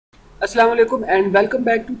Assalamu alaikum and welcome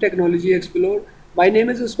back to Technology Explore. My name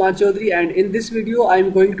is Usman Chaudhary and in this video I am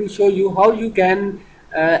going to show you how you can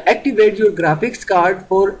activate your graphics card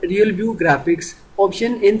for RealView Graphics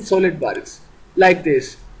option in SolidWorks like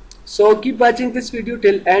this. So keep watching this video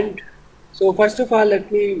till end. So first of all,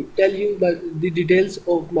 let me tell you the details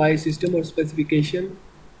of my system or specification.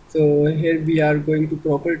 So here we are going to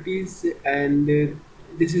properties, and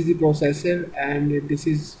this is the processor, and this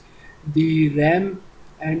is the RAM,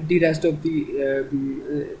 and the rest of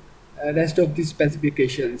the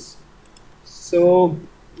specifications. So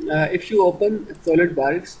if you open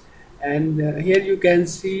SolidWorks, and here you can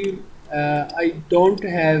see I don't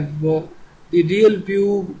have the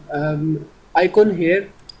RealView icon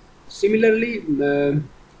here. Similarly,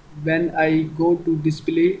 when I go to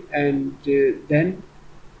display, and then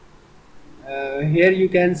here you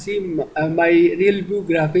can see my RealView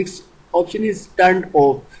Graphics option is turned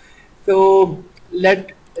off. So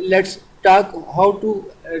let's talk how to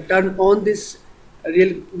turn on this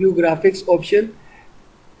RealView Graphics option.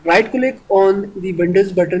 Right click on the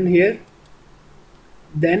Windows button here,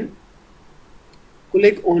 then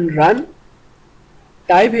click on Run.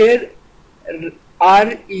 Type here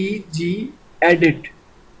reg edit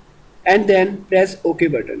and then press OK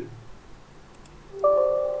button.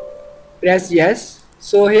 Press yes.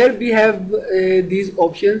 So here we have these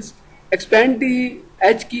options. Expand the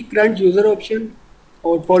H key current user option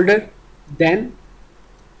or folder, then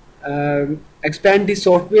expand the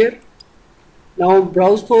software. Now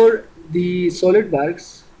browse for the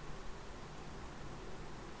SolidWorks.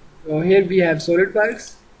 Here we have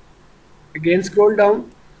SolidWorks. Again scroll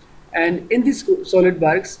down, and in this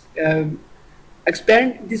SolidWorks,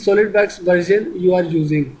 expand the SolidWorks version you are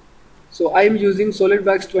using. So I am using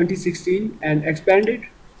SolidWorks 2016 and expand it.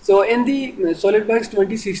 So in the SolidWorks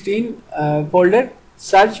 2016 folder,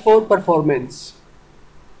 search for performance.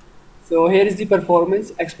 So here is the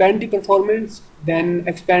performance. Expand the performance, then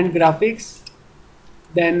expand graphics,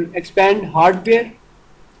 then expand hardware,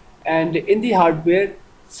 and in the hardware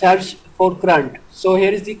search for current. So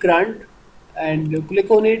here is the current, and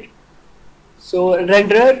click on it. So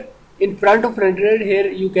renderer, in front of renderer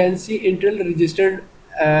here you can see Intel registered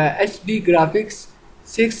HD graphics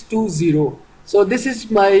 620. So this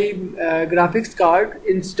is my graphics card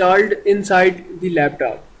installed inside the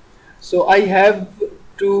laptop. So I have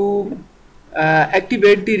to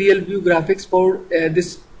activate the RealView Graphics for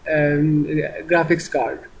this graphics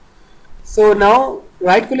card. So now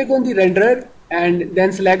right click on the renderer and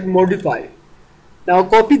then select modify. Now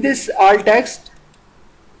copy this alt text,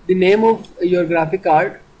 the name of your graphic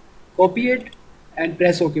card, copy it and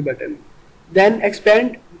press OK button. Then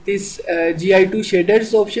expand this GI2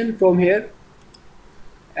 shaders option from here,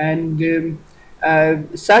 and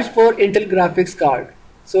search for Intel graphics card.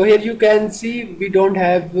 So here you can see we don't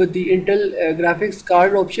have the Intel graphics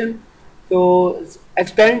card option. So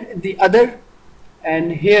expand the other,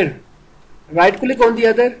 and here right click on the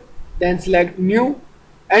other, then select new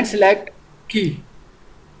and select key.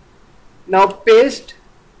 Now paste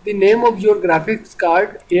the name of your graphics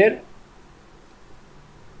card here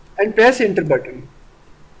and press enter button.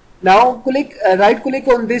 Now right click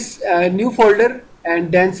on this new folder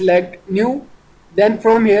and then select new. Then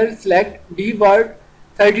from here select dword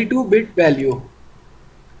 32-bit value.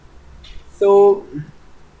 So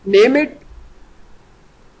name it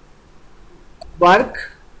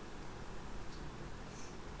work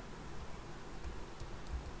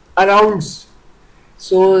arounds.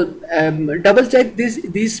 So double check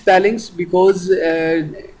these spellings, because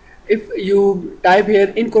if you type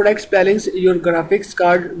here incorrect spellings, your graphics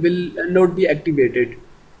card will not be activated.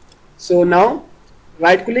 So now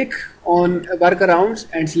right click on workarounds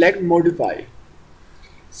and select modify.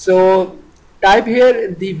 So type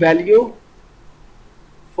here the value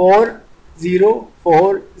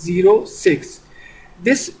 40406.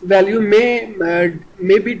 This value may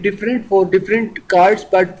be different for different cards,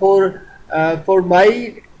 but for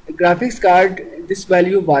my graphics card this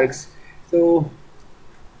value works. So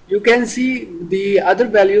you can see the other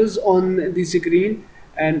values on the screen,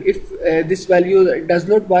 and if this value does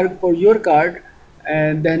not work for your card,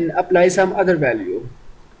 and then apply some other value.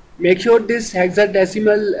 Make sure this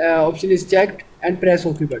hexadecimal option is checked and press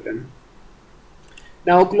OK button.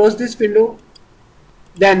 Now close this window,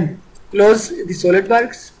 then close the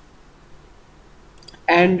SolidWorks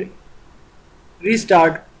and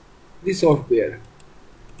restart the software.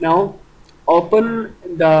 Now open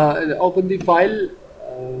the file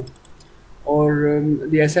or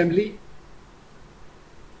the assembly.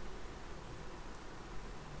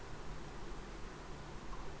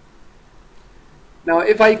 Now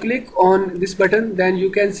if I click on this button, then you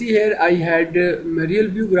can see here I had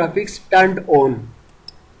RealView Graphics turned on.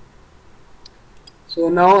 So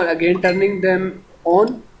now again turning them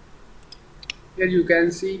on, here you can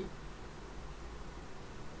see.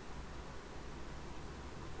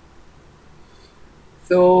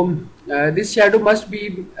 So this shadow must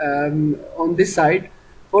be on this side.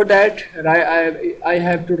 For that I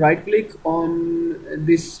have to right click on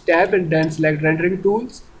this tab and then select rendering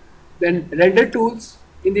tools, then render tools.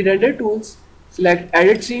 In the render tools, select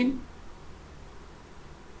edit scene,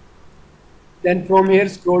 then from here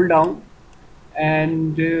scroll down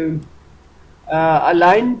and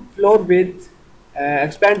align floor width,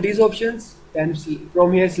 expand these options, then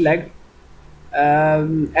from here select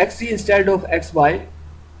XY instead of XY.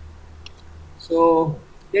 So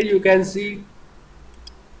here you can see.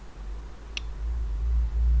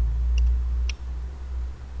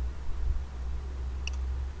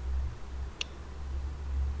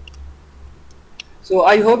 So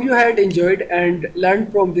I hope you had enjoyed and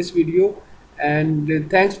learned from this video, and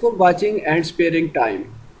thanks for watching and sparing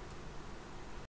time.